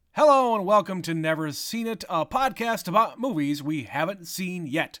Hello and welcome to Never Seen It, a podcast about movies we haven't seen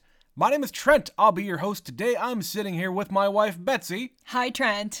yet. My name is Trent. I'll be your host today. I'm sitting here with my wife, Betsy. Hi,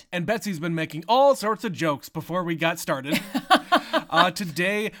 Trent. And Betsy's been making all sorts of jokes before we got started.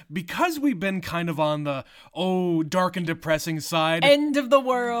 Today, because we've been kind of on the, dark and depressing side. End of the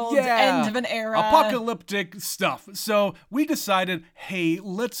world. End of an era. Apocalyptic stuff. So we decided, hey,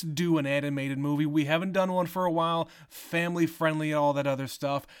 let's do an animated movie. We haven't done one for a while. Family friendly and all that other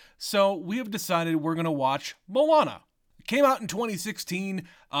stuff. So we have decided we're going to watch Moana. It came out in 2016.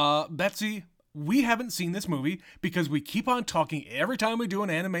 Betsy, we haven't seen this movie because we keep on talking every time we do an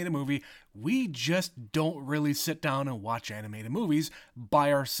animated movie. We just don't really sit down and watch animated movies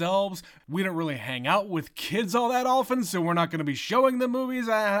by ourselves. We don't really hang out with kids all that often, so we're not going to be showing them movies.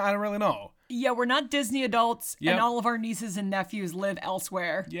 I don't really know. Yeah, we're not Disney adults, and all of our nieces and nephews live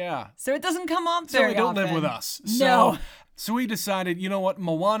elsewhere. Yeah. So it doesn't come up very often. So they don't live with us. No. So we decided, you know what,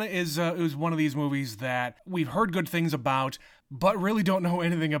 Moana is one of these movies that we've heard good things about, but really don't know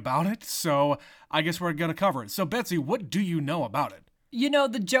anything about it, so I guess we're going to cover it. So Betsy, what do you know about it? You know,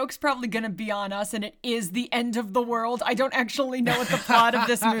 the joke's probably going to be on us, and it is the end of the world. I don't actually know what the plot of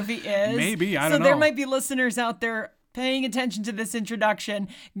this movie is. Maybe, I don't know. So there might be listeners out there paying attention to this introduction,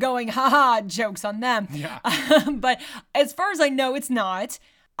 going, haha, joke's on them. Yeah. But as far as I know, it's not.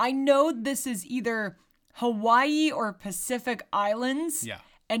 I know this is either Hawaii or Pacific Islands. Yeah.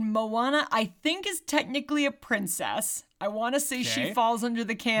 And Moana, I think, is technically a princess. I want to say she falls under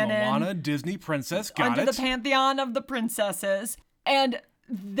the canon. Moana, Disney princess, got under the pantheon of the princesses. And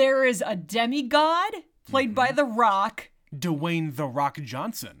there is a demigod played by The Rock. Dwayne The Rock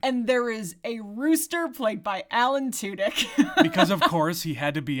Johnson. And there is a rooster played by Alan Tudyk. Because, of course, he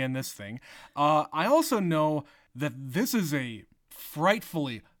had to be in this thing. I also know that this is a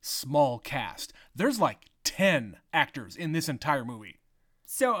frightfully small cast. There's like 10 actors in this entire movie.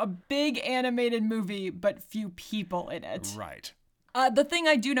 So a big animated movie, but few people in it. Right. The thing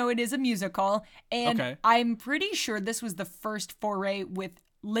I do know, it is a musical, and Okay. I'm pretty sure this was the first foray with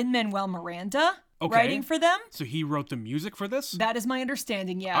Lin-Manuel Miranda writing for them. So he wrote the music for this? That is my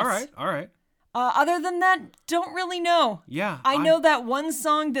understanding, yes. All right. Other than that, don't really know. Yeah. I know that one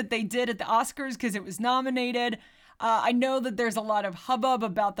song that they did at the Oscars because it was nominated. I know that there's a lot of hubbub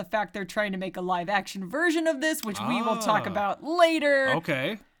about the fact they're trying to make a live action version of this, which we will talk about later.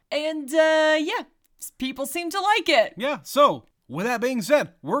 Okay. And people seem to like it. Yeah, so with that being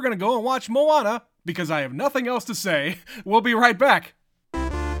said, we're going to go and watch Moana because I have nothing else to say. We'll be right back.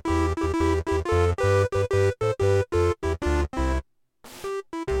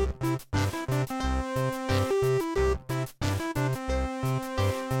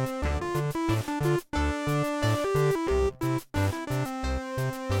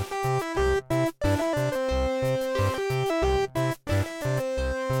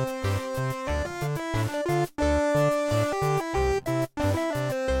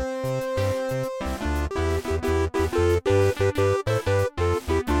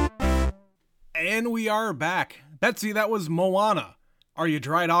 And we are back. Betsy, that was Moana. Are you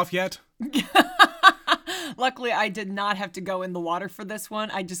dried off yet? Luckily, I did not have to go in the water for this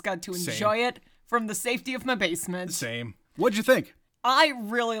one. I just got to enjoy it from the safety of my basement. Same. What'd you think? I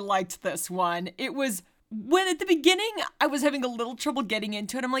really liked this one. It was, when at the beginning, I was having a little trouble getting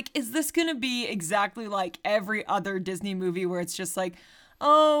into it. I'm like, is this going to be exactly like every other Disney movie where it's just like,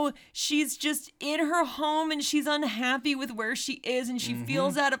 oh, she's just in her home and she's unhappy with where she is and she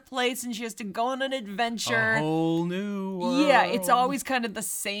feels out of place and she has to go on an adventure. A whole new world. Yeah, it's always kind of the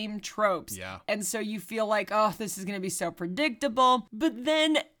same tropes. Yeah. And so you feel like, oh, this is going to be so predictable. But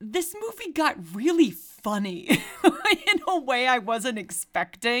then this movie got really funny in a way I wasn't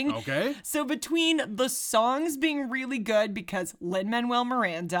expecting. Okay. So between the songs being really good because Lin-Manuel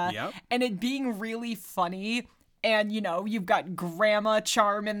Miranda and it being really funny, and, you know, you've got grandma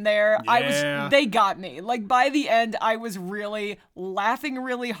charm in there. Yeah. They got me. Like, by the end, I was really laughing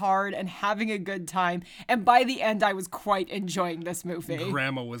really hard and having a good time. And by the end, I was quite enjoying this movie.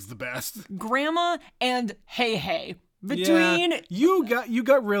 Grandma was the best. Grandma and Hey Hey. Between you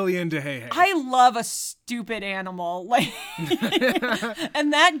got really into Hey Hey. I love a stupid animal. Like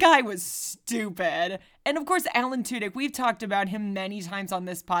and that guy was stupid. And of course, Alan Tudyk, we've talked about him many times on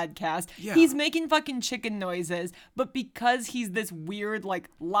this podcast. Yeah. He's making fucking chicken noises, but because he's this weird, like,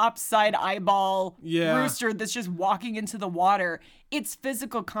 lopsided eyeball rooster that's just walking into the water, it's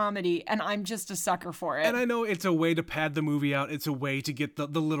physical comedy, and I'm just a sucker for it. And I know it's a way to pad the movie out. It's a way to get the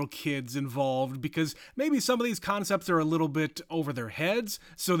little kids involved, because maybe some of these concepts are a little bit over their heads,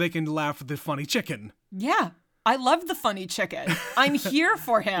 so they can laugh at the funny chicken. Yeah. I love the funny chicken. I'm here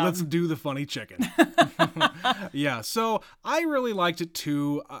for him. Let's do the funny chicken. Yeah, so I really liked it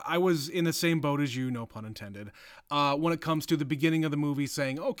too. I was in the same boat as you, no pun intended, when it comes to the beginning of the movie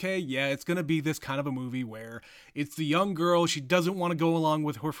saying, okay, yeah, it's going to be this kind of a movie where it's the young girl, she doesn't want to go along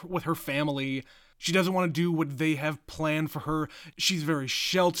with her family. She doesn't want to do what they have planned for her. She's very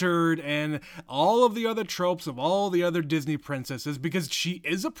sheltered and all of the other tropes of all the other Disney princesses, because she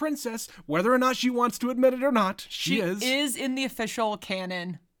is a princess, whether or not she wants to admit it or not. She is in the official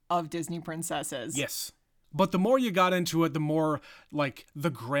canon of Disney princesses. Yes. But the more you got into it, the more, like, the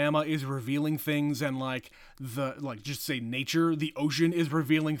grandma is revealing things, and, like, just say nature, the ocean is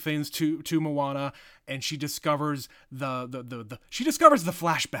revealing things to Moana, and she discovers she discovers the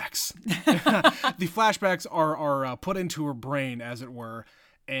flashbacks. The flashbacks are put into her brain, as it were,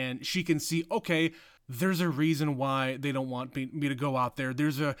 and she can see, okay, there's a reason why they don't want me to go out there. There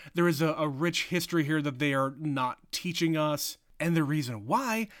is a rich history here that they are not teaching us, and the reason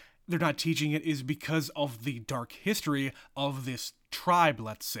why they're not teaching it is because of the dark history of this tribe,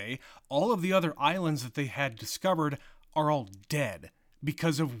 let's say. All of the other islands that they had discovered are all dead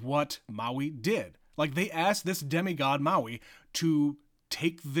because of what Maui did. Like, they asked this demigod Maui to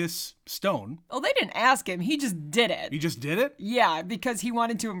take this stone. Oh, they didn't ask him. He just did it. He just did it? Yeah, because he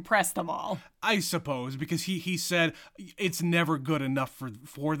wanted to impress them all. I suppose, because he said, it's never good enough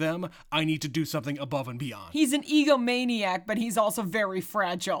for them. I need to do something above and beyond. He's an egomaniac, but he's also very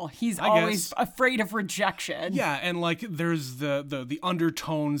fragile. He's always afraid of rejection. Yeah, and like there's the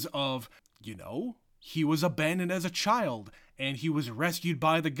undertones of, he was abandoned as a child, and he was rescued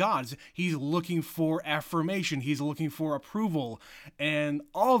by the gods. He's looking for affirmation. He's looking for approval, and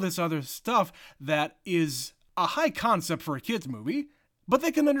all this other stuff that is a high concept for a kid's movie. But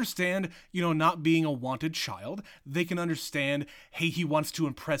they can understand, not being a wanted child. They can understand, hey, he wants to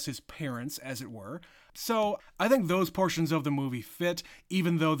impress his parents, as it were. So I think those portions of the movie fit,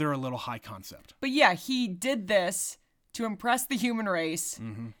 even though they're a little high concept. But yeah, he did this to impress the human race.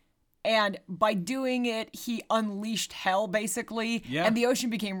 Mm-hmm. And by doing it, he unleashed hell, basically. Yeah. And the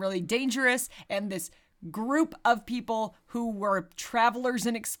ocean became really dangerous. And this group of people who were travelers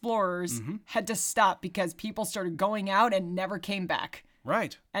and explorers had to stop because people started going out and never came back.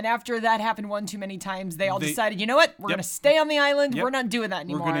 Right. And after that happened one too many times, they all decided, you know what? We're going to stay on the island. We're not doing that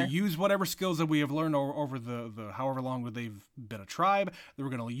anymore. We're going to use whatever skills that we have learned over the however long they've been a tribe. We're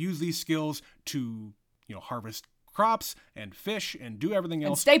going to use these skills to, harvest crops and fish and do everything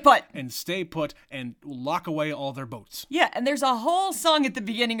else. And stay put and lock away all their boats. Yeah, and there's a whole song at the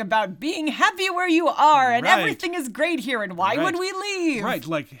beginning about being happy where you are and everything is great here and why would we leave? Right,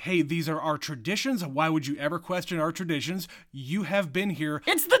 like, hey, these are our traditions. Why would you ever question our traditions? You have been here.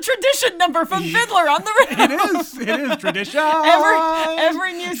 It's the tradition number from Fiddler on the Roof. It is tradition.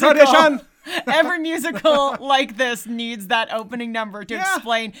 Every musical. Tradition. Every musical like this needs that opening number to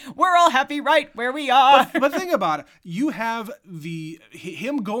explain we're all happy right where we are. But think about it. You have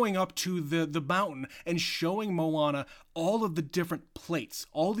him going up to the mountain and showing Moana all of the different plates,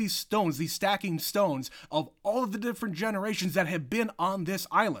 all these stones, these stacking stones of all of the different generations that have been on this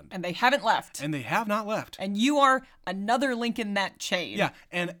island. And they haven't left. And they have not left. And you are another link in that chain. Yeah,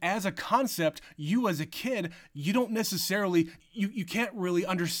 and as a concept, you as a kid, you don't necessarily, you can't really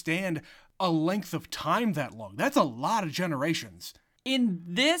understand a length of time that long. That's a lot of generations. In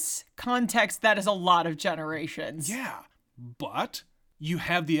this context, that is a lot of generations. Yeah, but you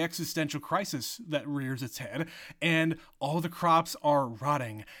have the existential crisis that rears its head, and all the crops are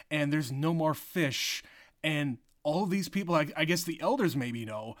rotting, and there's no more fish, and all these people, I guess the elders maybe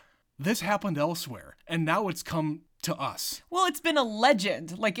know, this happened elsewhere, and now it's come to us. Well, it's been a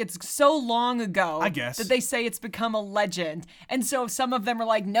legend. Like, it's so long ago, I guess, that they say it's become a legend. And so some of them are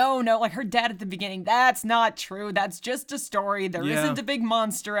like, no, like her dad at the beginning, that's not true. That's just a story. There isn't a big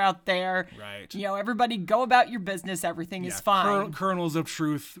monster out there. Right. Everybody go about your business. Everything is fine. Kernels of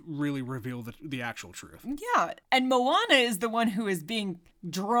truth really reveal the actual truth. Yeah. And Moana is the one who is being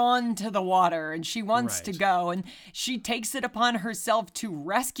drawn to the water, and she wants to go, and she takes it upon herself to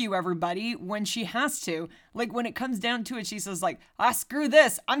rescue everybody when she has to. Like, when it comes down to it, she says, like, screw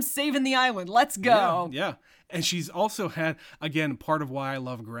this, I'm saving the island, let's go. Yeah. And she's also had, again, part of why I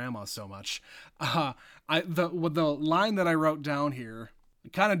love Grandma so much. The line that I wrote down here,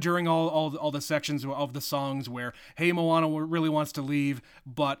 kind of during all the sections of the songs where, hey, Moana really wants to leave,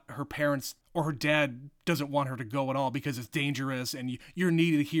 but her parents or her dad doesn't want her to go at all because it's dangerous and you're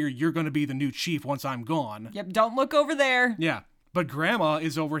needed here. You're going to be the new chief once I'm gone. Yep, don't look over there. Yeah, but Grandma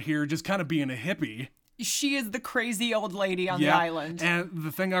is over here just kind of being a hippie. She is the crazy old lady on the island. And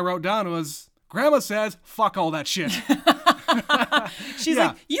the thing I wrote down was, Grandma says, fuck all that shit. She's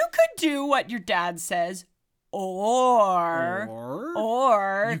like, you could do what your dad says, Or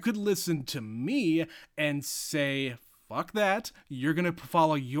you could listen to me and say, fuck that. You're going to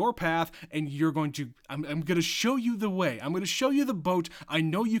follow your path and you're going to, I'm going to show you the way. I'm going to show you the boat. I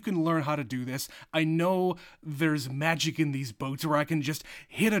know you can learn how to do this. I know there's magic in these boats where I can just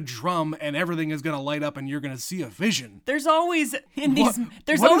hit a drum and everything is going to light up and you're going to see a vision. There's always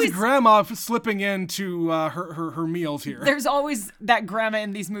What is grandma slipping into her meals here? There's always that grandma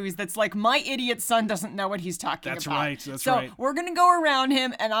in these movies that's like, my idiot son doesn't know what he's talking That's about. right. That's so right. We're going to go around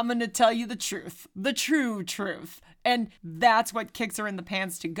him and I'm going to tell you the truth. The true truth. And that's what kicks her in the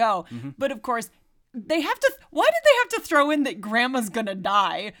pants to go. Mm-hmm. But of course, why did they have to throw in that grandma's gonna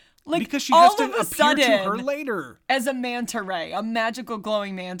die? Like, because she has to appear sudden, to her later. As a manta ray, a magical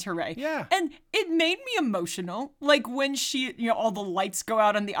glowing manta ray. Yeah. And it made me emotional. Like when all the lights go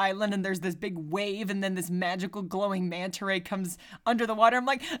out on the island and there's this big wave and then this magical glowing manta ray comes under the water. I'm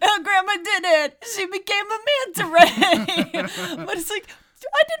like, oh, grandma did it. She became a manta ray. But it's like,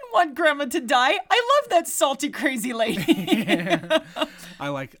 I didn't want grandma to die. I love that salty, crazy lady. I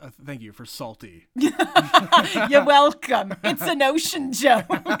like, thank you for salty. You're welcome. It's an ocean joke.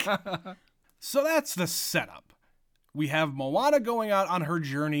 So that's the setup. We have Moana going out on her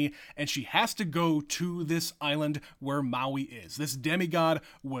journey, and she has to go to this island where Maui is. This demigod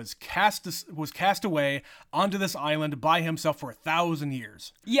was cast away onto this island by himself for 1,000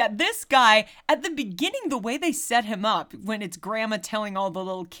 years. Yeah, this guy, at the beginning, the way they set him up, when it's grandma telling all the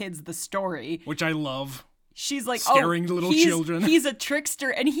little kids the story. Which I love. She's like, scaring little children. He's a trickster,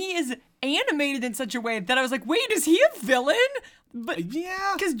 and he is animated in such a way that I was like, wait, is he a villain? But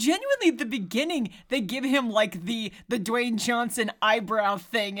yeah, because genuinely at the beginning they give him like the Dwayne Johnson eyebrow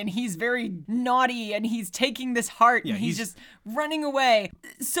thing, and he's very naughty, and he's taking this heart, and he's just running away.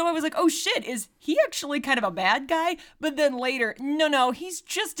 So I was like, oh shit, is he actually kind of a bad guy? But then later, no, he's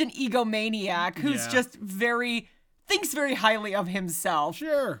just an egomaniac who's just thinks very highly of himself.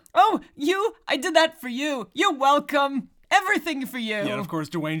 Sure. Oh, I did that for you. You're welcome. Everything for you. Yeah, and of course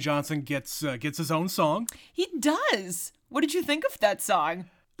Dwayne Johnson gets his own song. He does. What did you think of that song?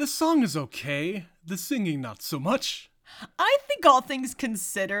 The song is okay. The singing not so much. I think all things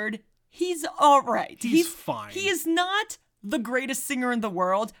considered, he's all right. He's fine. He is not the greatest singer in the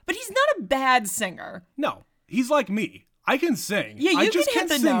world, but he's not a bad singer. No, he's like me. I can sing. Yeah, I you just can hit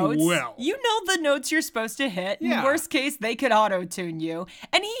can't the sing notes. well. You know the notes you're supposed to hit. Yeah. In worst case, they could auto-tune you.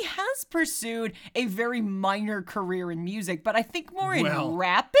 And he has pursued a very minor career in music, but I think more in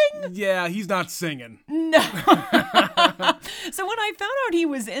rapping? Yeah, he's not singing. No. So when I found out he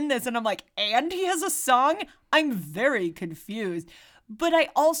was in this and I'm like, and he has a song? I'm very confused. But I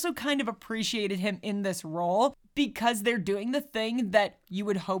also kind of appreciated him in this role because they're doing the thing that you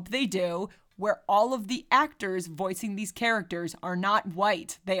would hope they do, where all of the actors voicing these characters are not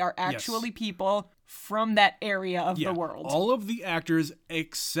white. They are actually people from that area of the world. All of the actors,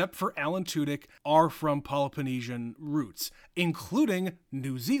 except for Alan Tudyk, are from Peloponnesian roots, including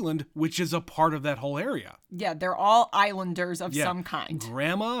New Zealand, which is a part of that whole area. Yeah, they're all islanders of some kind.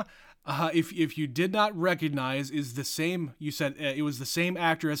 Grandma, if you did not recognize, is the same, you said it was the same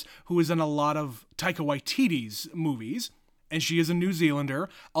actress who is in a lot of Taika Waititi's movies. And she is a New Zealander,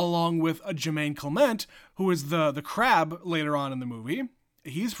 along with Jermaine Clement, who is the crab later on in the movie.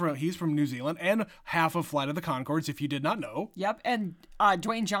 He's from New Zealand and half of Flight of the Conchords, if you did not know. Yep, and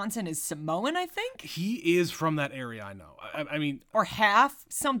Dwayne Johnson is Samoan, I think? He is from that area, I know. I mean... Or half,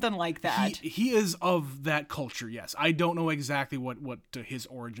 something like that. He is of that culture, yes. I don't know exactly what his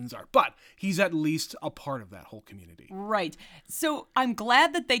origins are, but he's at least a part of that whole community. Right. So I'm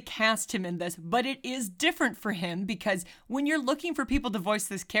glad that they cast him in this, but it is different for him because when you're looking for people to voice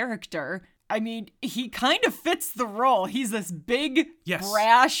this character... I mean, he kind of fits the role. He's this big,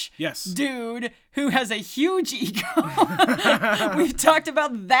 brash dude who has a huge ego. We've talked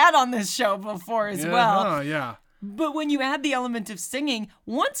about that on this show before as well. Yeah. But when you add the element of singing,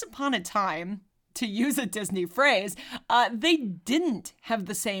 once upon a time, to use a Disney phrase, they didn't have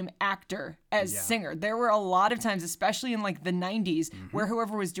the same actor as singer. There were a lot of times, especially in like the 90s, where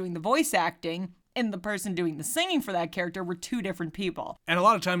whoever was doing the voice acting and the person doing the singing for that character were two different people. And a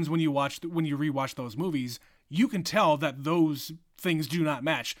lot of times when you rewatch those movies, you can tell that those things do not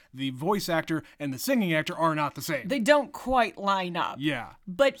match. The voice actor and the singing actor are not the same. They don't quite line up. Yeah.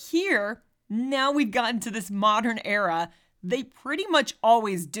 But here, now we've gotten to this modern era, they pretty much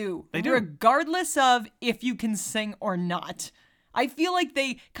always do. They do. Regardless of if you can sing or not. I feel like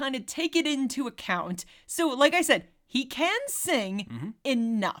they kind of take it into account. So, like I said, he can sing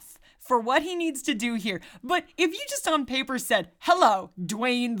enough. for what he needs to do here. But if you just on paper said, hello,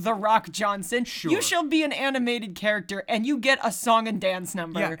 Dwayne The Rock Johnson, you shall be an animated character, and you get a song and dance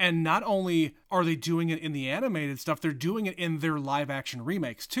number. Yeah, and not only are they doing it in the animated stuff, they're doing it in their live action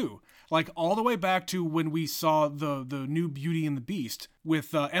remakes too. Like all the way back to when we saw the new Beauty and the Beast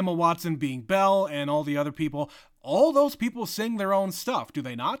with Emma Watson being Belle and all the other people. All those people sing their own stuff, do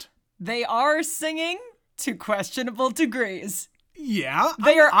they not? They are singing to questionable degrees. Yeah,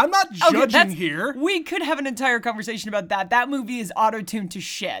 I'm not judging here. We could have an entire conversation about that. That movie is auto-tuned to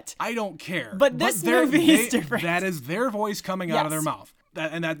shit. I don't care. But this movie is different. That is their voice coming out of their mouth.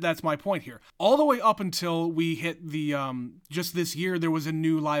 That's my point here. All the way up until we hit the, just this year, there was a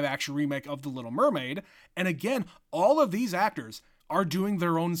new live-action remake of The Little Mermaid. And again, all of these actors are doing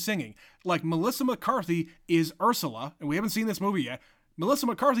their own singing. Like Melissa McCarthy is Ursula, and we haven't seen this movie yet. Melissa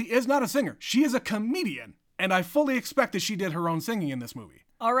McCarthy is not a singer. She is a comedian. And I fully expect that she did her own singing in this movie.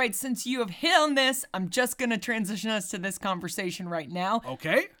 All right, since you have hit on this, I'm just going to transition us to this conversation right now.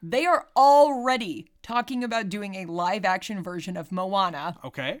 Okay. They are already talking about doing a live-action version of Moana.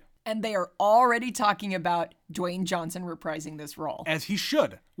 Okay. And they are already talking about Dwayne Johnson reprising this role. As he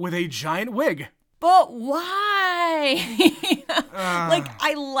should, with a giant wig. But why? Like,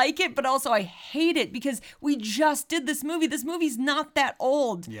 I like it, but also I hate it because we just did this movie. This movie's not that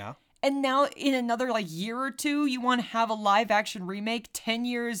old. Yeah. And now in another year or two, you want to have a live action remake 10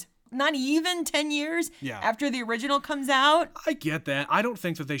 years, not even 10 years after the original comes out? I get that. I don't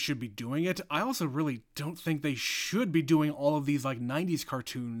think that they should be doing it. I also really don't think they should be doing all of these 90s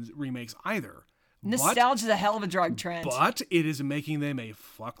cartoons remakes either. Nostalgia is a hell of a drug, Trent. But it is making them a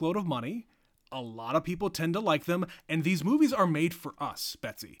fuckload of money. A lot of people tend to like them, and these movies are made for us,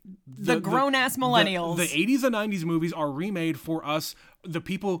 Betsy. The grown-ass millennials. The 80s and 90s movies are remade for us, the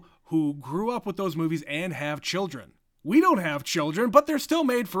people who grew up with those movies and have children. We don't have children, but they're still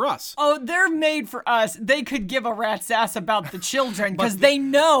made for us. Oh, they're made for us. They could give a rat's ass about the children because they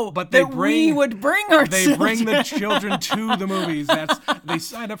know we would bring our children. They bring the children to the movies. They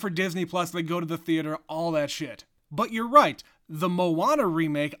sign up for Disney Plus, they go to the theater, all that shit. But you're right. The Moana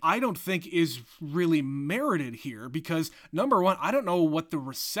remake, I don't think is really merited here because, number one, I don't know what the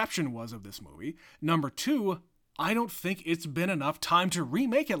reception was of this movie. Number two, I don't think it's been enough time to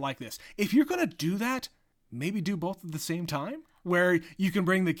remake it like this. If you're going to do that, maybe do both at the same time, where you can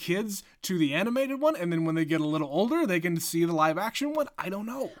bring the kids to the animated one, and then when they get a little older, they can see the live action one. I don't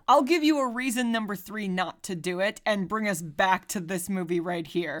know. I'll give you a reason, number 3, not to do it, and bring us back to this movie right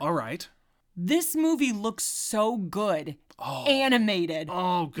here. All right. This movie looks so good. Animated.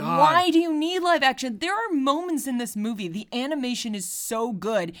 Oh, God. Why do you need live action? There are moments in this movie, the animation is so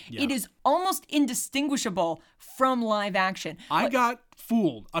good. Yeah. It is almost indistinguishable from live action. I got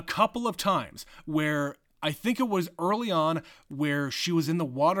fooled a couple of times where I think it was early on where she was in the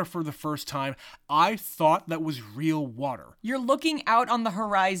water for the first time. I thought that was real water. You're looking out on the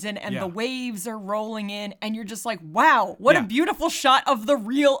horizon and the waves are rolling in and you're just like, wow, what a beautiful shot of the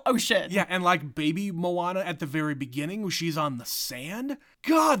real ocean. Yeah, and baby Moana at the very beginning when she's on the sand.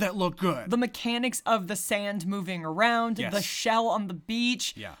 God, that looked good. The mechanics of the sand moving around, the shell on the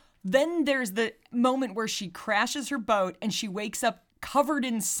beach. Yeah. Then there's the moment where she crashes her boat and she wakes up covered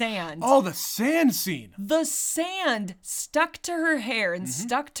in sand. Oh, the sand scene. The sand stuck to her hair and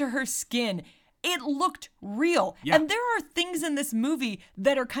stuck to her skin. It looked real. Yeah. And there are things in this movie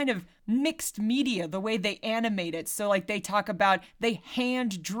that are kind of mixed media, the way they animate it. So they talk about they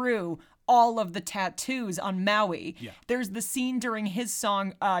hand drew all of the tattoos on Maui. Yeah. There's the scene during his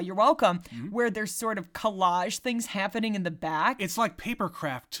song, You're Welcome, where there's sort of collage things happening in the back. It's like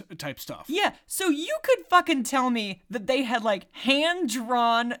papercraft type stuff. Yeah, so you could fucking tell me that they had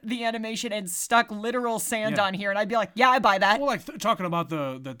hand-drawn the animation and stuck literal sand on here, and I'd be like, yeah, I buy that. Well, talking about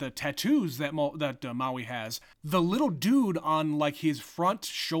the tattoos that Maui has, the little dude on his front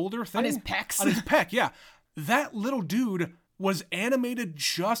shoulder thing. On his pecs. On his pec, yeah. That little dude was animated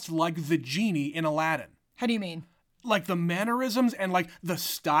just like the genie in Aladdin. How do you mean? The mannerisms and the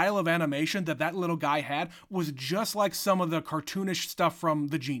style of animation that little guy had was just like some of the cartoonish stuff from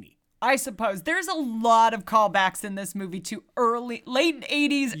the genie. I suppose there's a lot of callbacks in this movie to late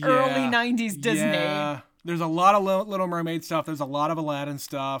 80s, early 90s Disney. Yeah, there's a lot of Little Mermaid stuff. There's a lot of Aladdin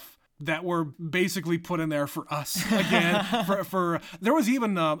stuff that were basically put in there for us again. There was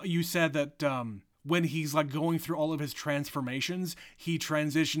even you said that. When he's going through all of his transformations, he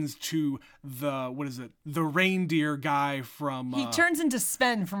transitions to the reindeer guy from... He turns into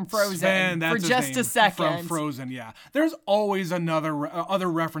Sven from Frozen Sven, that's for his just name, a second. From Frozen, yeah. There's always other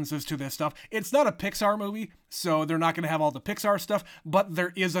references to this stuff. It's not a Pixar movie, so they're not going to have all the Pixar stuff, but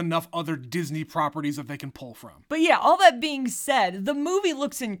there is enough other Disney properties that they can pull from. But yeah, all that being said, the movie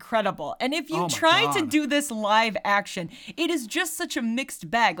looks incredible. And if you try to do this live action, it is just such a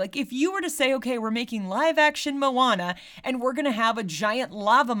mixed bag. Like if you were to say, okay, we're making live action Moana and we're going to have a giant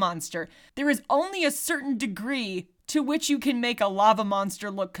lava monster, there is only a certain degree to which you can make a lava monster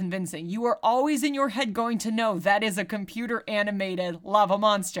look convincing. You are always in your head going to know that is a computer animated lava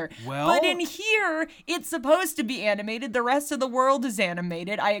monster. But in here, it's supposed to be animated. The rest of the world is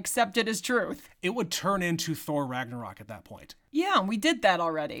animated. I accept it as truth. It would turn into Thor Ragnarok at that point. Yeah, we did that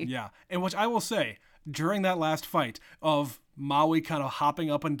already. Yeah, and which I will say, during that last fight of Maui kind of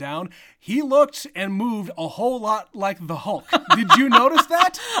hopping up and down, he looked and moved a whole lot like the Hulk. Did you notice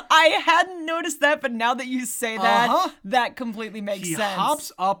that? I hadn't noticed that, but now that you say that, that completely makes sense. He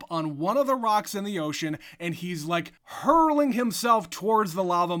hops up on one of the rocks in the ocean, and he's like hurling himself towards the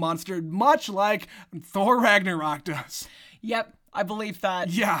lava monster, much like Thor Ragnarok does. Yep. I believe that.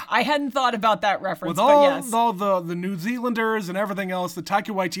 Yeah. I hadn't thought about that reference, with but yes. With all the New Zealanders and everything else, the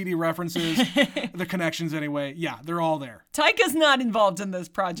Taika Waititi references, the connections anyway, yeah, they're all there. Taika's not involved in this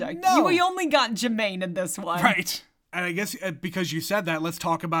project. No. We only got Jermaine in this one. Right. And I guess because you said that, let's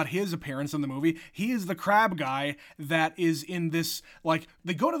talk about his appearance in the movie. He is the crab guy that is in this, like,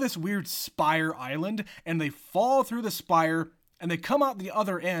 they go to this weird spire island, and they fall through the spire, and they come out the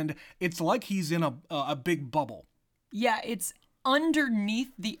other end. It's like he's in a big bubble. Yeah, it's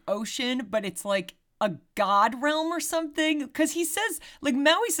underneath the ocean, but it's like a god realm or something. Because he says, like,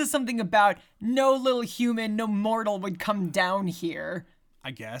 Maui says something about no little human, no mortal would come down here. I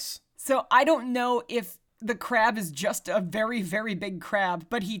guess. So I don't know if the crab is just a very, very big crab,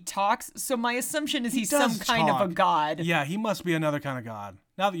 but he talks. So my assumption is he's some kind of a god. Yeah, he must be another kind of god.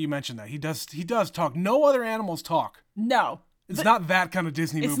 Now that you mention that, he does talk. No other animals talk. No. It's not that kind of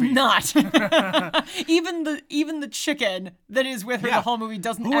Disney movie. It's not. even the chicken that is with her the whole movie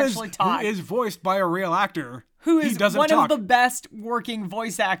doesn't actually talk. Who is voiced by a real actor. Who is one of the best working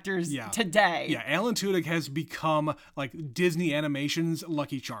voice actors today. Yeah, Alan Tudyk has become like Disney Animation's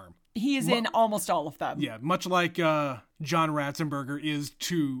Lucky Charm. He is in almost all of them. Yeah, much like John Ratzenberger is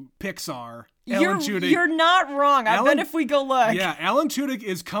to Pixar. You're not wrong. I bet if we go look. Yeah, Alan Tudyk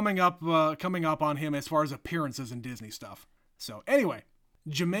is coming up on him as far as appearances in Disney stuff. So anyway,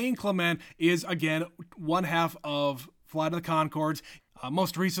 Jermaine Clement is, again, one half of Flight of the Conchords.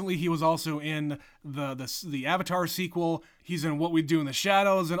 Most recently, he was also in the Avatar sequel. He's in What We Do in the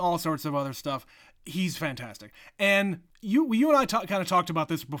Shadows and all sorts of other stuff. He's fantastic. And you and I kind of talked about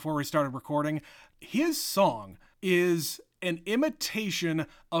this before we started recording. His song is an imitation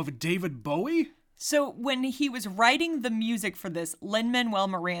of David Bowie. So when he was writing the music for this, Lin-Manuel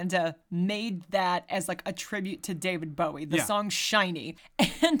Miranda made that as like a tribute to David Bowie, the song Shiny.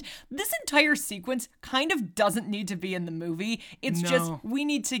 And this entire sequence kind of doesn't need to be in the movie. It's just, we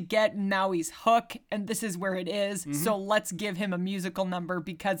need to get Maui's hook, and this is where it is. Mm-hmm. So let's give him a musical number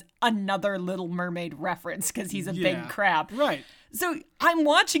because another Little Mermaid reference because he's a big crab. Right. So I'm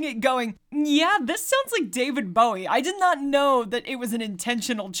watching it going, yeah, this sounds like David Bowie. I did not know that it was an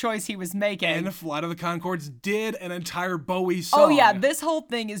intentional choice he was making. And Flight of the Conchords did an entire Bowie song. Oh yeah, this whole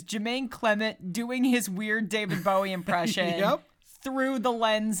thing is Jermaine Clement doing his weird David Bowie impression. Through the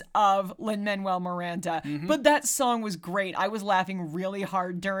lens of Lin-Manuel Miranda. Mm-hmm. But that song was great. I was laughing really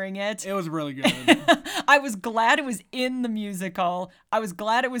hard during it. It was really good. I was glad it was in the musical. I was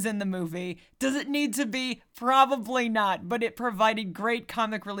glad it was in the movie. Does it need to be? Probably not, but it provided great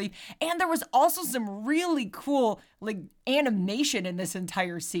comic relief. And there was also some really cool, like, animation in this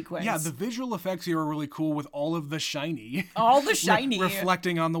entire sequence. Yeah, the visual effects here are really cool with all of the shiny. All the shiny.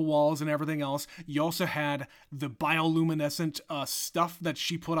 Reflecting on the walls and everything else. You also had the bioluminescent stuff that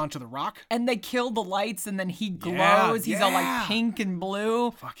she put onto the rock. And they kill the lights and then he glows. He's all like pink and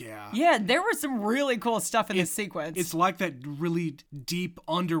blue. Fuck yeah. Yeah, there was some really cool stuff in this sequence. It's like that really deep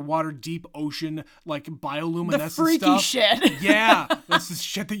underwater, deep ocean, like bioluminescent the freaky stuff. Shit. Yeah, that's the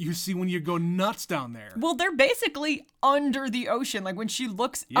shit that you see when you go nuts down there. Well, they're basically under the ocean. Like when she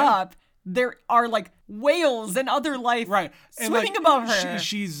looks up, there are like whales and other life swimming above her.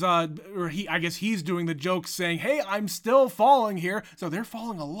 I guess he's doing the joke saying, hey, I'm still falling here. So they're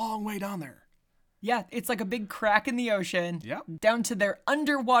falling a long way down there. Yeah, it's like a big crack in the ocean. Down to their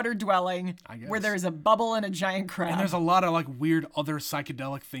underwater dwelling where there's a bubble and a giant crab. And there's a lot of like weird other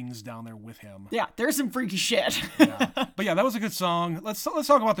psychedelic things down there with him. Yeah, there's some freaky shit. But yeah, that was a good song. Let's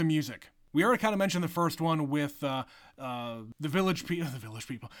talk about the music. We already kind of mentioned the first one with the village people, the village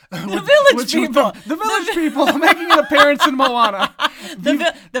people, The village people making an appearance in Moana.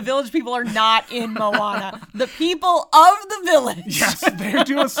 The village people are not in Moana. The people of the village. Yes, they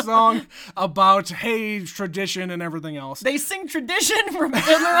do a song about, hey, tradition and everything else. They sing tradition from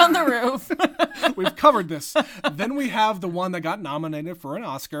Fiddler on the Roof. We've covered this. Then we have the one that got nominated for an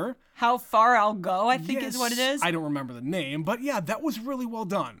Oscar. How Far I'll Go, I think is what it is. I don't remember the name, but yeah, that was really well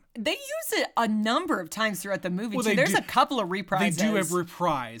done. They use it a number of times throughout the movie, Well, too. There's a couple of reprises. They do have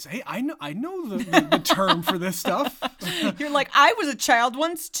reprise. Hey, I know the term for this stuff. You're like, I was a child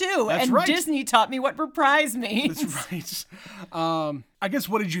once, too. That's and right. Disney taught me what reprise means. That's right. I guess,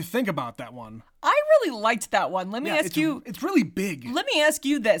 what did you think about that one? I really liked that one. Let me ask you. It's really big. Let me ask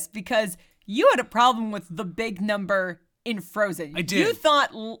you this, because you had a problem with the big number in Frozen. I did. You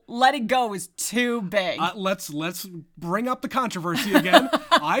thought Let It Go was too big. Let's bring up the controversy again.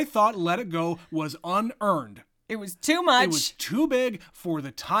 I thought Let It Go was unearned. It was too much. It was too big for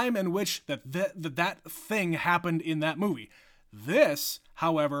the time in which that thing happened in that movie. This,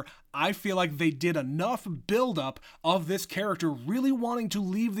 however, I feel like they did enough build-up of this character really wanting to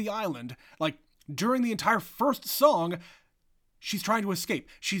leave the island. Like, during the entire first song, she's trying to escape.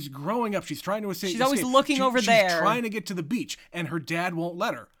 She's growing up. She's trying to escape. She's always looking over there. She's trying to get to the beach, and her dad won't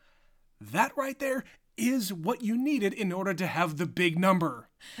let her. That right there is what you needed in order to have the big number.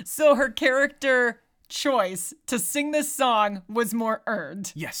 So her character choice to sing this song was more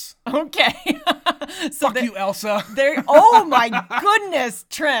earned. Yes. Okay. Fuck you, Elsa. Oh my goodness,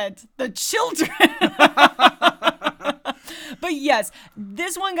 Trent. The children. But yes,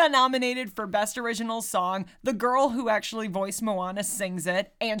 this one got nominated for Best Original Song. The girl who actually voiced Moana sings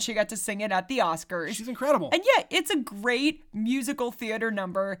it, and she got to sing it at the Oscars. She's incredible. And yeah, it's a great musical theater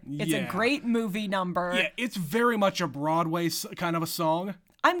number. It's a great movie number. Yeah, it's very much a Broadway kind of a song.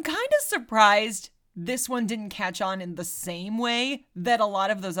 I'm kind of surprised this one didn't catch on in the same way that a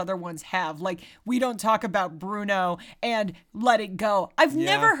lot of those other ones have. Like, we don't talk about Bruno and Let It Go. I've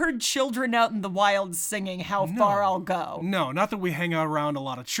never heard children out in the wild singing How Far I'll Go. No, not that we hang out around a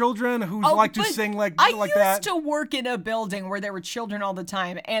lot of children who like to sing like that. I used to work in a building where there were children all the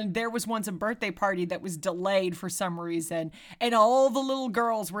time, and there was once a birthday party that was delayed for some reason, and all the little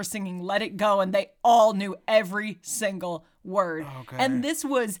girls were singing Let It Go, and they all knew every single word. Okay. And this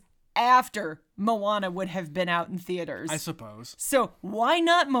was after Moana would have been out in theaters. I suppose. So why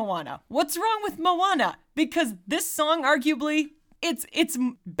not Moana? What's wrong with Moana? Because this song, arguably, it's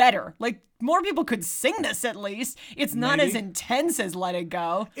better. Like, more people could sing this at least. It's not as intense as Let It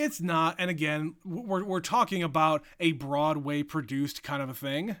Go. It's not. And again, we're talking about a Broadway produced kind of a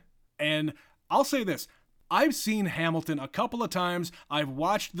thing. And I'll say this. I've seen Hamilton a couple of times. I've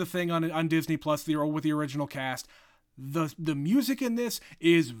watched the thing on Disney Plus with the original cast. The music in this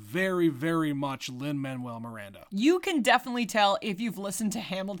is very, very much Lin-Manuel Miranda. You can definitely tell if you've listened to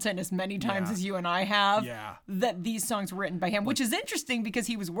Hamilton as many times as you and I have that these songs were written by him, which is interesting because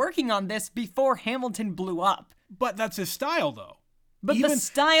he was working on this before Hamilton blew up. But that's his style, though. But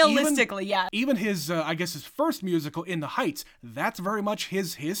stylistically, Even his, I guess his first musical, In the Heights, that's very much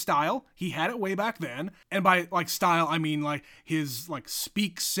his style. He had it way back then. And by, like, style, I mean, like, his, like,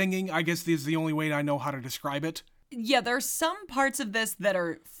 singing, I guess is the only way I know how to describe it. Yeah, there are some parts of this that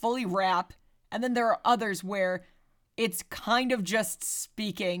are fully rap, and then there are others where it's kind of just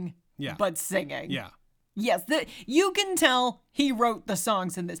speaking, but singing. Yeah. Yes, you can tell he wrote the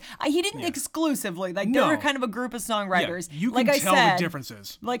songs in this. He didn't exclusively. Like, there were kind of a group of songwriters. Yeah, you can tell the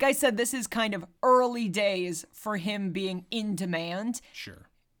differences. Like I said, this is kind of early days for him being in demand. Sure.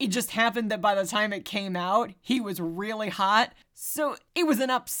 It just happened that by the time it came out, he was really hot. So it was an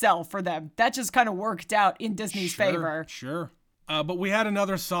upsell for them. That just kind of worked out in Disney's favor. Sure. But we had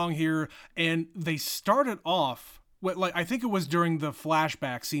another song here, and they started off I think it was during the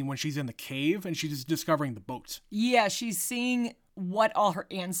flashback scene when she's in the cave and she's discovering the boats. Yeah, she's seeing what all her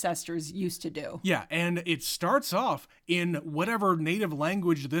ancestors used to do. Yeah, and it starts off in whatever native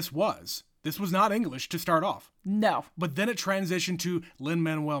language this was. This was not English to start off. No. But then it transitioned to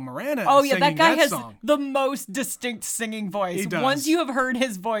Lin-Manuel Miranda singing that guy has song. the most distinct singing voice. He does. Once you have heard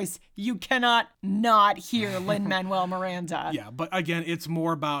his voice, you cannot not hear Lin-Manuel Miranda. Yeah, but again, it's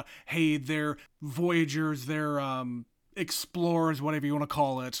more about, hey, they're voyagers, they're explorers, whatever you want to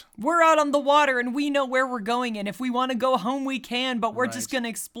call it. We're out on the water and we know where we're going, and if we want to go home, we can, but we're just going to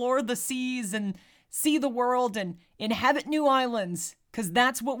explore the seas and see the world and inhabit new islands. Because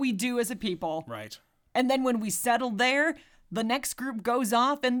that's what we do as a people. Right. And then when we settle there, the next group goes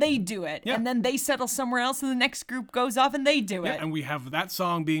off and they do it. Yeah. And then they settle somewhere else and the next group goes off and they do it. And we have that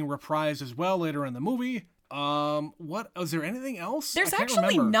song being reprised as well later in the movie. What? Is there anything else? There's I can't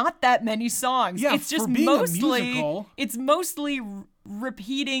actually remember. not that many songs. Yeah, it's just for being a mostly musical. it's mostly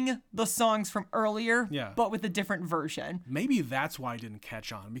repeating the songs from earlier, Yeah. but with a different version. Maybe that's why I didn't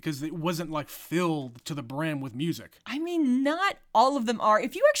catch on, because it wasn't like filled to the brim with music. I mean, not all of them are.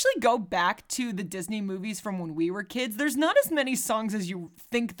 If you actually go back to the Disney movies from when we were kids, there's not as many songs as you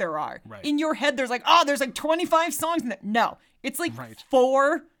think there are. Right. In your head, there's like 25 songs in there. No, it's like Right.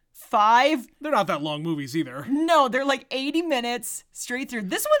 4, 5. They're not that long movies either. No, they're like 80 minutes straight through.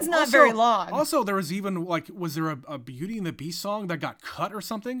 This one's not very long. Also, there was even was there a Beauty and the Beast song that got cut or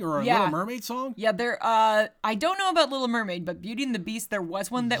something, or a Yeah. Little Mermaid song? Yeah, I don't know about Little Mermaid, but Beauty and the Beast, there was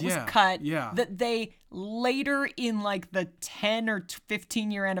one that was Yeah, cut yeah. that they later in like the 10 or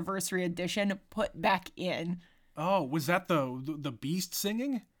 15 year anniversary edition put back in. Oh, was that the Beast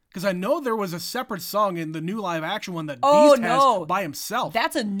singing? Because I know there was a separate song in the new live action one that Oh, Beast no. has by himself.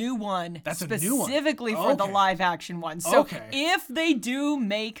 That's a new one. That's a new one. Specifically for the Okay. live action one. So Okay. if they do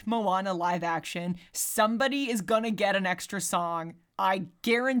make Moana live action, somebody is going to get an extra song. I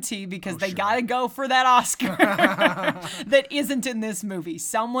guarantee, because they sure. got to go for that Oscar that isn't in this movie.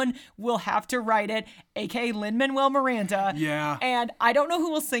 Someone will have to write it, aka Lin-Manuel Miranda. Yeah. And I don't know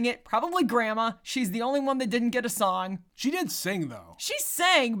who will sing it. Probably Grandma. She's the only one that didn't get a song. She did sing though. She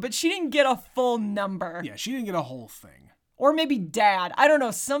sang, but she didn't get a full number. Yeah, she didn't get a whole thing. Or maybe Dad. I don't know.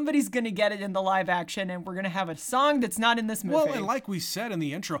 Somebody's going to get it in the live action, and we're going to have a song that's not in this movie. Well, and like we said in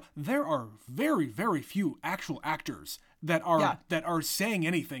the intro, there are very, very few actual actors that are saying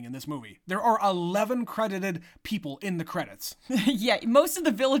anything in this movie. There are 11 credited people in the credits. Yeah, most of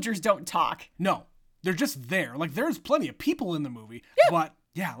the villagers don't talk. No, they're just there. Like, there's plenty of people in the movie, but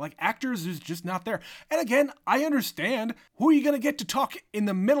yeah, like actors is just not there. And again, I understand. Who are you going to get to talk in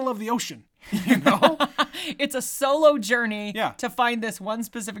the middle of the ocean? You know? It's a solo journey Yeah. to find this one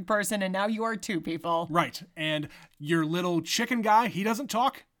specific person, and now you are 2 people. Right. And your little chicken guy, he doesn't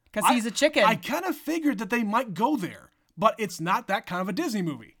talk. Because he's a chicken. I kind of figured that they might go there, but it's not that kind of a Disney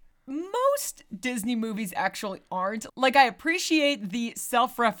movie. Most Disney movies actually aren't. Like, I appreciate the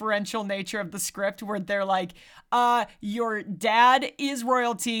self-referential nature of the script where they're like, your dad is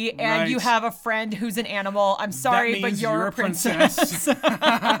royalty and you Right. have a friend who's an animal. I'm sorry, That but means you're a princess. princess.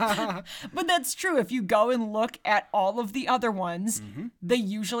 But that's true. If you go and look at all of the other ones, they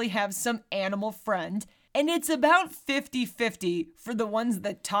usually have some animal friend. And it's about 50-50 for the ones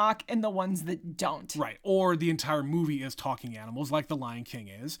that talk and the ones that don't. Right. Or the entire movie is talking animals, like The Lion King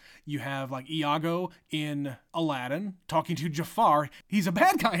is. You have like Iago in Aladdin talking to Jafar. He's a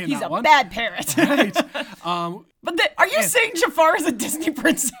bad guy in He's that a one. bad parrot. Right. But are you saying Jafar is a Disney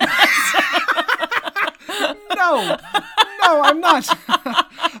princess? No, I'm not.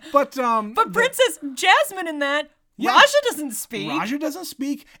 But But Princess Jasmine in that, Yeah. Raja doesn't speak. Raja doesn't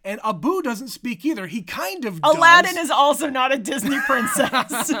speak, and Abu doesn't speak either. He kind of does. Aladdin is also not a Disney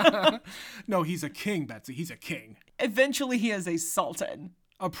princess. No, he's a king, Betsy. He's a king. Eventually, he is a sultan.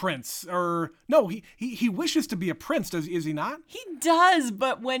 A prince. Or, no, he wishes to be a prince, is he not? He does,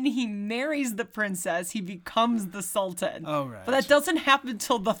 but when he marries the princess, he becomes the sultan. Oh, right. But that doesn't happen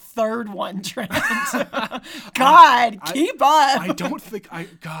until the 3rd one, Trent. God, keep up. I don't think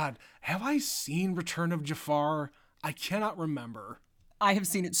God, have I seen Return of Jafar? I cannot remember. I have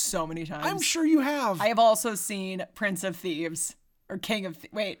seen it so many times. I'm sure you have. I have also seen Prince of Thieves. Or King of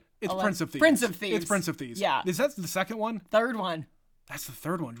Wait. It's Prince of Thieves. Prince of Thieves. It's Prince of Thieves. Yeah. Is that the second one? 3rd one. That's the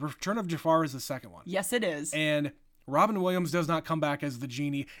 3rd one. Return of Jafar is the second one. Yes, it is. And Robin Williams does not come back as the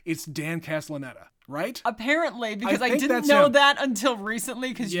genie. It's Dan Castellaneta, right? Apparently, because I think didn't that's know him. that until recently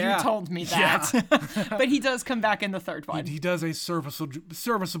because Yeah. you told me that. But he does come back in the 3rd one. He does a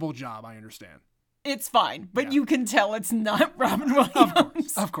serviceable job, I understand. It's fine, but Yeah. you can tell it's not Robin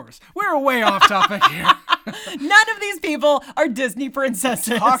Williams. Of course. We're way off topic here. None of these people are Disney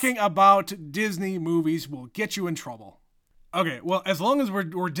princesses. Talking about Disney movies will get you in trouble. Okay, well, as long as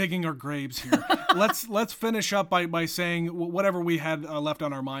we're digging our graves here, let's finish up by saying whatever we had left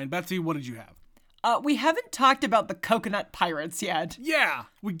on our mind. Betsy, what did you have? We haven't talked about the coconut pirates yet. Yeah,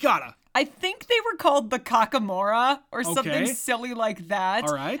 we gotta. I think they were called the Kakamora or something Okay. silly like that.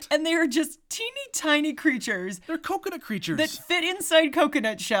 All right. And they are just teeny tiny creatures They're coconut creatures. that fit inside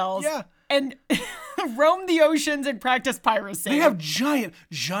coconut shells. Yeah. And roam the oceans and practice piracy. They have giant,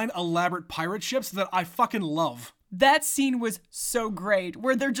 elaborate pirate ships that I fucking love. That scene was so great,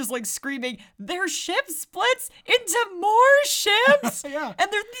 where they're just like screaming, their ship splits into more ships. Yeah. And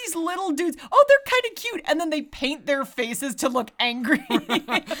they're these little dudes. Oh, they're kind of cute. And then they paint their faces to look angry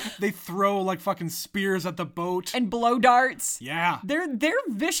They throw like fucking spears at the boat. and blow darts. Yeah. They're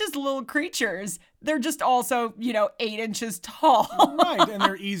vicious little creatures They're just also, 8 inches tall. Right, and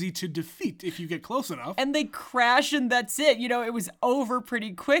they're easy to defeat if you get close enough. And they crash and that's it. It was over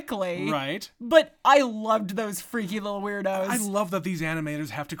pretty quickly. Right. But I loved those freaky little weirdos. I love that these animators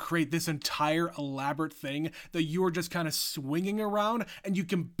have to create this entire elaborate thing that you are just kind of swinging around and you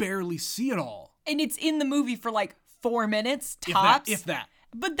can barely see it all. And it's in the movie for like 4 minutes tops. If that.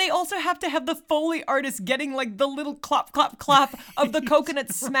 But they also have to have the Foley artist getting like the little clop, clop, clop of the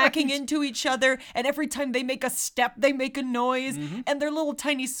coconuts smacking into each other. And every time they make a step, they make a noise. And their little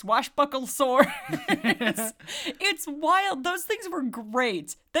tiny swashbuckle swords. It's wild. Those things were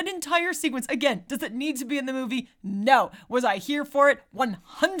great. That entire sequence, again, does it need to be in the movie? No. Was I here for it?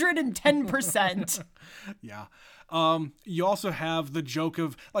 110%. Yeah. You also have the joke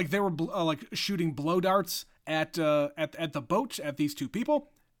of like they were like shooting blow darts at the boat at these two people,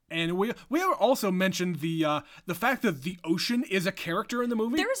 and we also mentioned the fact that the ocean is a character in the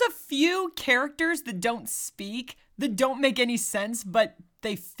movie. There's a few characters that don't speak, that don't make any sense, but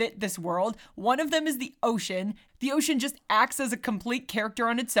they fit this world. One of them is the ocean. The ocean just acts as a complete character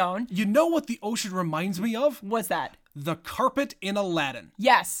on its own. You know what the ocean reminds me of? What's that? The carpet in Aladdin.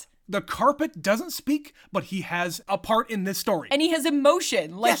 Yes. The carpet doesn't speak, but he has a part in this story. And he has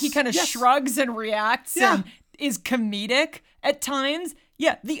emotion. Like he kind of shrugs and reacts and is comedic at times.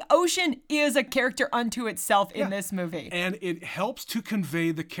 Yeah, the ocean is a character unto itself in this movie. And it helps to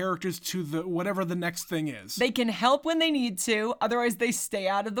convey the characters to the whatever the next thing is. They can help when they need to, otherwise they stay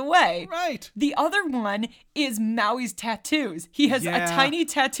out of the way. Right. The other one is Maui's tattoos. He has a tiny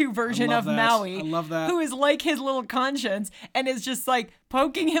tattoo version of Maui. I love that. Who is like his little conscience and is just like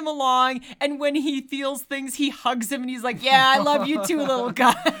poking him along. And when he feels things, he hugs him and he's like, yeah, I love you too, little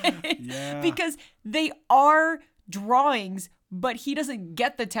guy. Because they are drawings, but he doesn't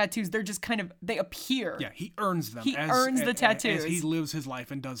get the tattoos. They're just they appear. Yeah, he earns them. He earns the tattoos. As he lives his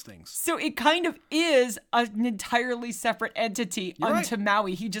life and does things. So it kind of is an entirely separate entity unto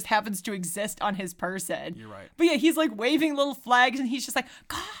Maui. He just happens to exist on his person. You're right. But yeah, he's like waving little flags and he's just like,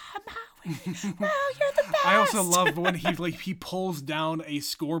 God, Maui, wow, you're the best. I also love when he pulls down a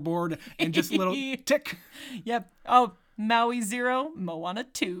scoreboard and just a little tick. Yep. Oh, Maui 0, Moana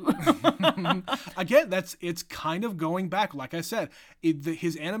 2. Again, it's kind of going back. Like I said,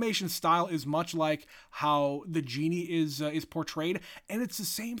 his animation style is much like how the genie is portrayed, and it's the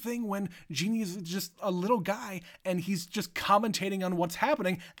same thing when Genie is just a little guy and he's just commentating on what's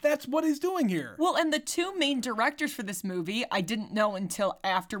happening. That's what he's doing here. Well, and the two main directors for this movie, I didn't know until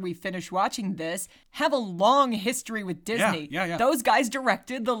after we finished watching this, have a long history with Disney. Yeah. Those guys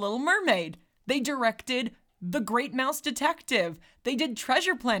directed The Little Mermaid. They directed The Great Mouse Detective. They did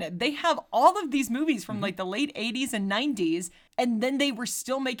Treasure Planet. They have all of these movies from like the late 80s and 90s. And then they were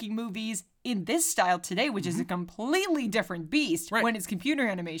still making movies in this style today, which is a completely different beast when it's computer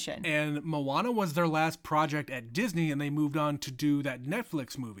animation. And Moana was their last project at Disney, and they moved on to do that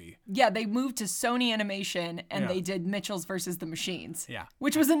Netflix movie. Yeah, they moved to Sony Animation, and they did Mitchell's versus the Machines. Yeah.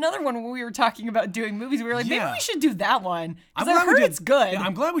 Which was another one when we were talking about doing movies. We were like, maybe we should do that one. Because I I heard it's good. Yeah,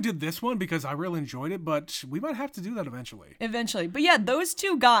 I'm glad we did this one because I really enjoyed it, but we might have to do that eventually. Eventually. But yeah, those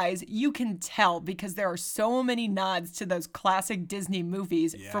two guys, you can tell because there are so many nods to those classic Disney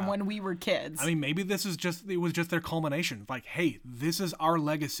movies from when we were kids. I mean, maybe it was just their culmination. Like, hey, this is our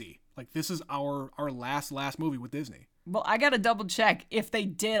legacy. Like, this is our last movie with Disney. Well, I gotta double check if they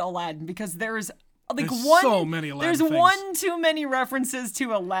did Aladdin because there's so many Aladdin There's things. one too many references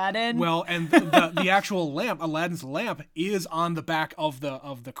to Aladdin. Well, and the actual lamp, Aladdin's lamp, is on the back of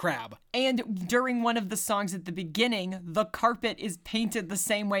the crab. And during one of the songs at the beginning, the carpet is painted the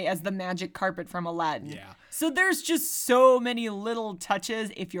same way as the magic carpet from Aladdin. Yeah. So there's just so many little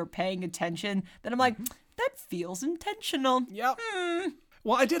touches if you're paying attention that I'm like, that feels intentional. Yep.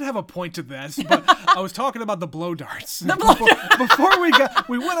 Well, I did have a point to this, but I was talking about the blow darts. Before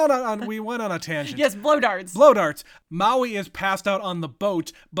we went on a tangent. Yes, blow darts. Blow darts. Maui is passed out on the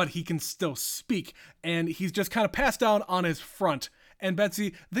boat, but he can still speak, and he's just kind of passed out on his front. And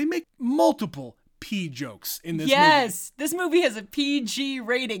Betsy, they make multiple P jokes in this movie. Yes, this movie has a PG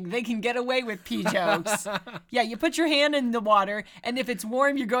rating. They can get away with P jokes. Yeah, you put your hand in the water, and if it's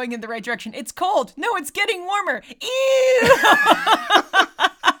warm, you're going in the right direction. It's cold. No, it's getting warmer. Ew!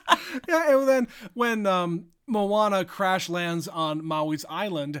 Yeah, and then when Moana crash lands on Maui's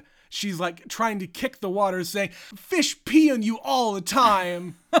island, she's like trying to kick the water, saying, "Fish pee on you all the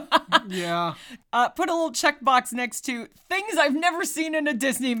time." Yeah. Put a little checkbox next to things I've never seen in a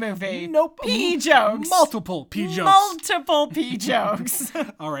Disney movie. Nope. P jokes. Multiple P jokes. Multiple P jokes.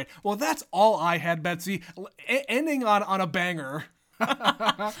 All right. Well, that's all I had, Betsy. Ending on a banger.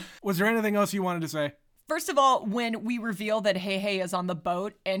 Was there anything else you wanted to say? First of all, when we reveal that Hey is on the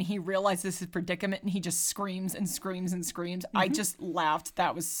boat and he realizes his predicament and he just screams and screams and screams, I just laughed.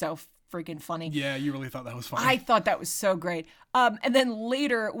 That was so freaking funny. Yeah, you really thought that was funny. I thought that was so great. And then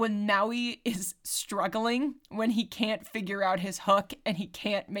later, when Maui is struggling, when he can't figure out his hook and he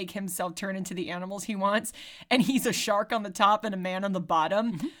can't make himself turn into the animals he wants, and he's a shark on the top and a man on the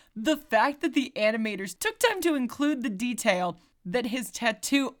bottom, the fact that the animators took time to include the detail that his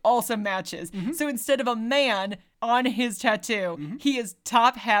tattoo also matches. So instead of a man on his tattoo, he is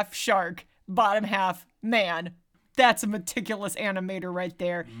top half shark, bottom half man. That's a meticulous animator right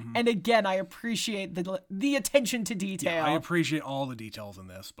there. And again, I appreciate the attention to detail. Yeah, I appreciate all the details in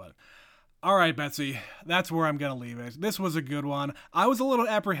this, but all right, Betsy, that's where I'm going to leave it. This was a good one. I was a little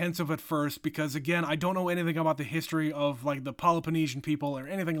apprehensive at first because, again, I don't know anything about the history of like the Peloponnesian people or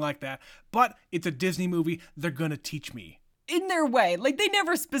anything like that, but it's a Disney movie. They're going to teach me. In their way. Like, they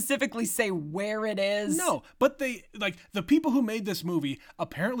never specifically say where it is. No, but they, like, the people who made this movie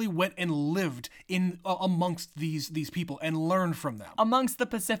apparently went and lived in amongst these people and learned from them. Amongst the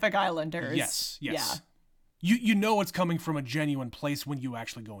Pacific Islanders. Yes. Yeah. You know it's coming from a genuine place when you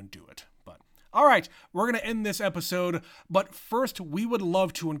actually go and do it. But all right, we're going to end this episode, but first we would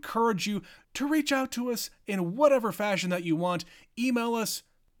love to encourage you to reach out to us in whatever fashion that you want. Email us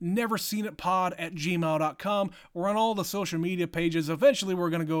neverseenitpod@gmail.com. We're on all the social media pages. Eventually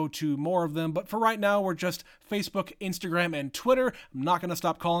we're going to go to more of them, but for right now we're just Facebook, Instagram, and Twitter. I'm not going to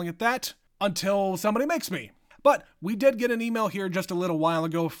stop calling it that until somebody makes me. But we did get an email here just a little while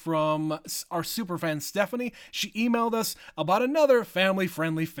ago from our superfan Stephanie. She emailed us about another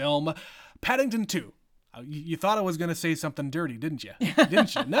family-friendly film, Paddington 2. You thought I was going to say something dirty, didn't you?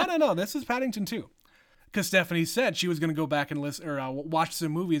 Didn't you? No, this is Paddington 2. Because Stephanie said she was going to go back and listen or watch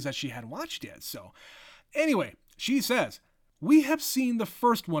some movies that she hadn't watched yet. So anyway, she says, we have seen the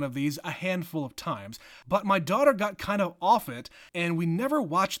first one of these a handful of times, but my daughter got kind of off it, and we never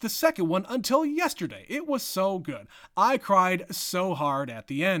watched the second one until yesterday. It was so good. I cried so hard at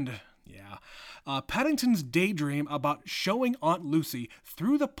the end. Yeah. Paddington's daydream about showing Aunt Lucy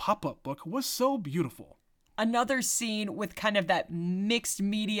through the pop-up book was so beautiful. Another scene with kind of that mixed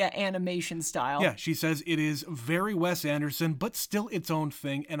media animation style. Yeah, she says it is very Wes Anderson, but still its own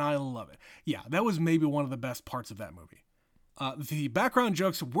thing, and I love it. Yeah, that was maybe one of the best parts of that movie. The background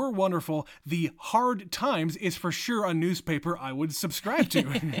jokes were wonderful. The Hard Times is for sure a newspaper I would subscribe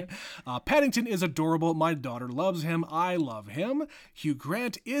to. Paddington is adorable. My daughter loves him. I love him. Hugh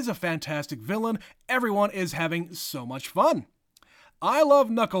Grant is a fantastic villain. Everyone is having so much fun. I love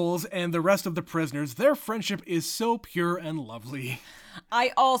Knuckles and the rest of the prisoners. Their friendship is so pure and lovely.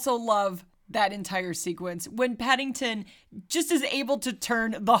 I also love that entire sequence when Paddington just is able to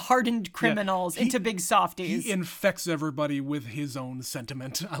turn the hardened criminals into big softies. He infects everybody with his own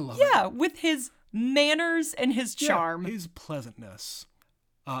sentiment. I love it. Yeah, with his manners and his charm. His pleasantness.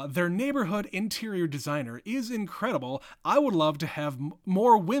 Their neighborhood interior designer is incredible. I would love to have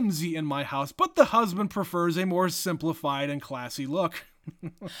more whimsy in my house, but the husband prefers a more simplified and classy look.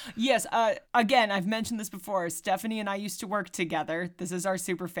 Yes, again, I've mentioned this before. Stephanie and I used to work together. This is our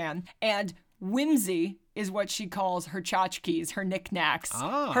super fan. And whimsy is what she calls her tchotchkes, her knickknacks,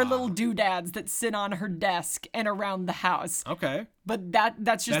 her little doodads that sit on her desk and around the house. Okay. But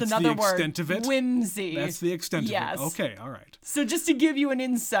that's just another word. That's the extent of it? Whimsy. That's the extent of yes. it. Okay, all right. So just to give you an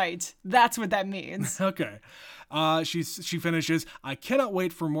insight, that's what that means. Okay. She finishes, I cannot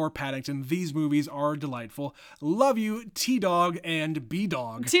wait for more Paddington. These movies are delightful. Love you, T-Dog and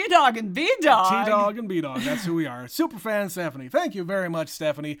B-Dog. T-Dog and B-Dog. T-Dog and B-Dog. That's who we are. Superfan Stephanie. Thank you very much,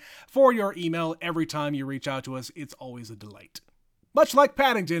 Stephanie, for your email. Every time you reach out to us, it's always a delight. Much like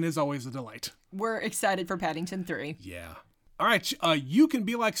Paddington is always a delight. We're excited for Paddington 3. Yeah. All right, you can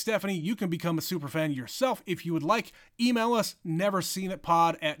be like Stephanie. You can become a superfan yourself if you would like. Email us,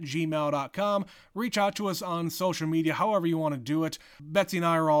 neverseenitpod@gmail.com. Reach out to us on social media, however you want to do it. Betsy and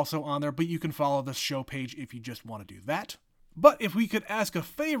I are also on there, but you can follow the show page if you just want to do that. But if we could ask a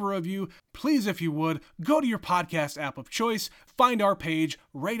favor of you, please, if you would, go to your podcast app of choice, find our page,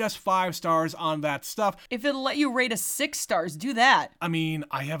 rate us 5 stars on that stuff. If it'll let you rate us 6 stars, do that. I mean,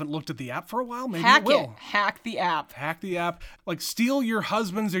 I haven't looked at the app for a while. Maybe Hack it will. Hack the app. Hack the app. Like, steal your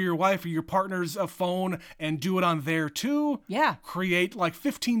husband's or your wife or your partner's phone and do it on there too. Yeah. Create like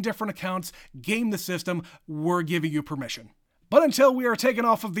 15 different accounts, game the system. We're giving you permission. But until we are taken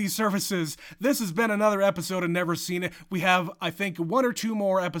off of these services, this has been another episode of Never Seen It. We have, I think, 1 or 2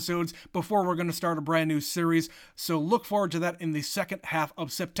 more episodes before we're going to start a brand new series, so look forward to that in the second half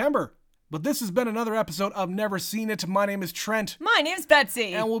of September. But this has been another episode of Never Seen It. My name is Trent. My name's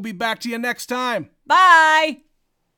Betsy. And we'll be back to you next time. Bye!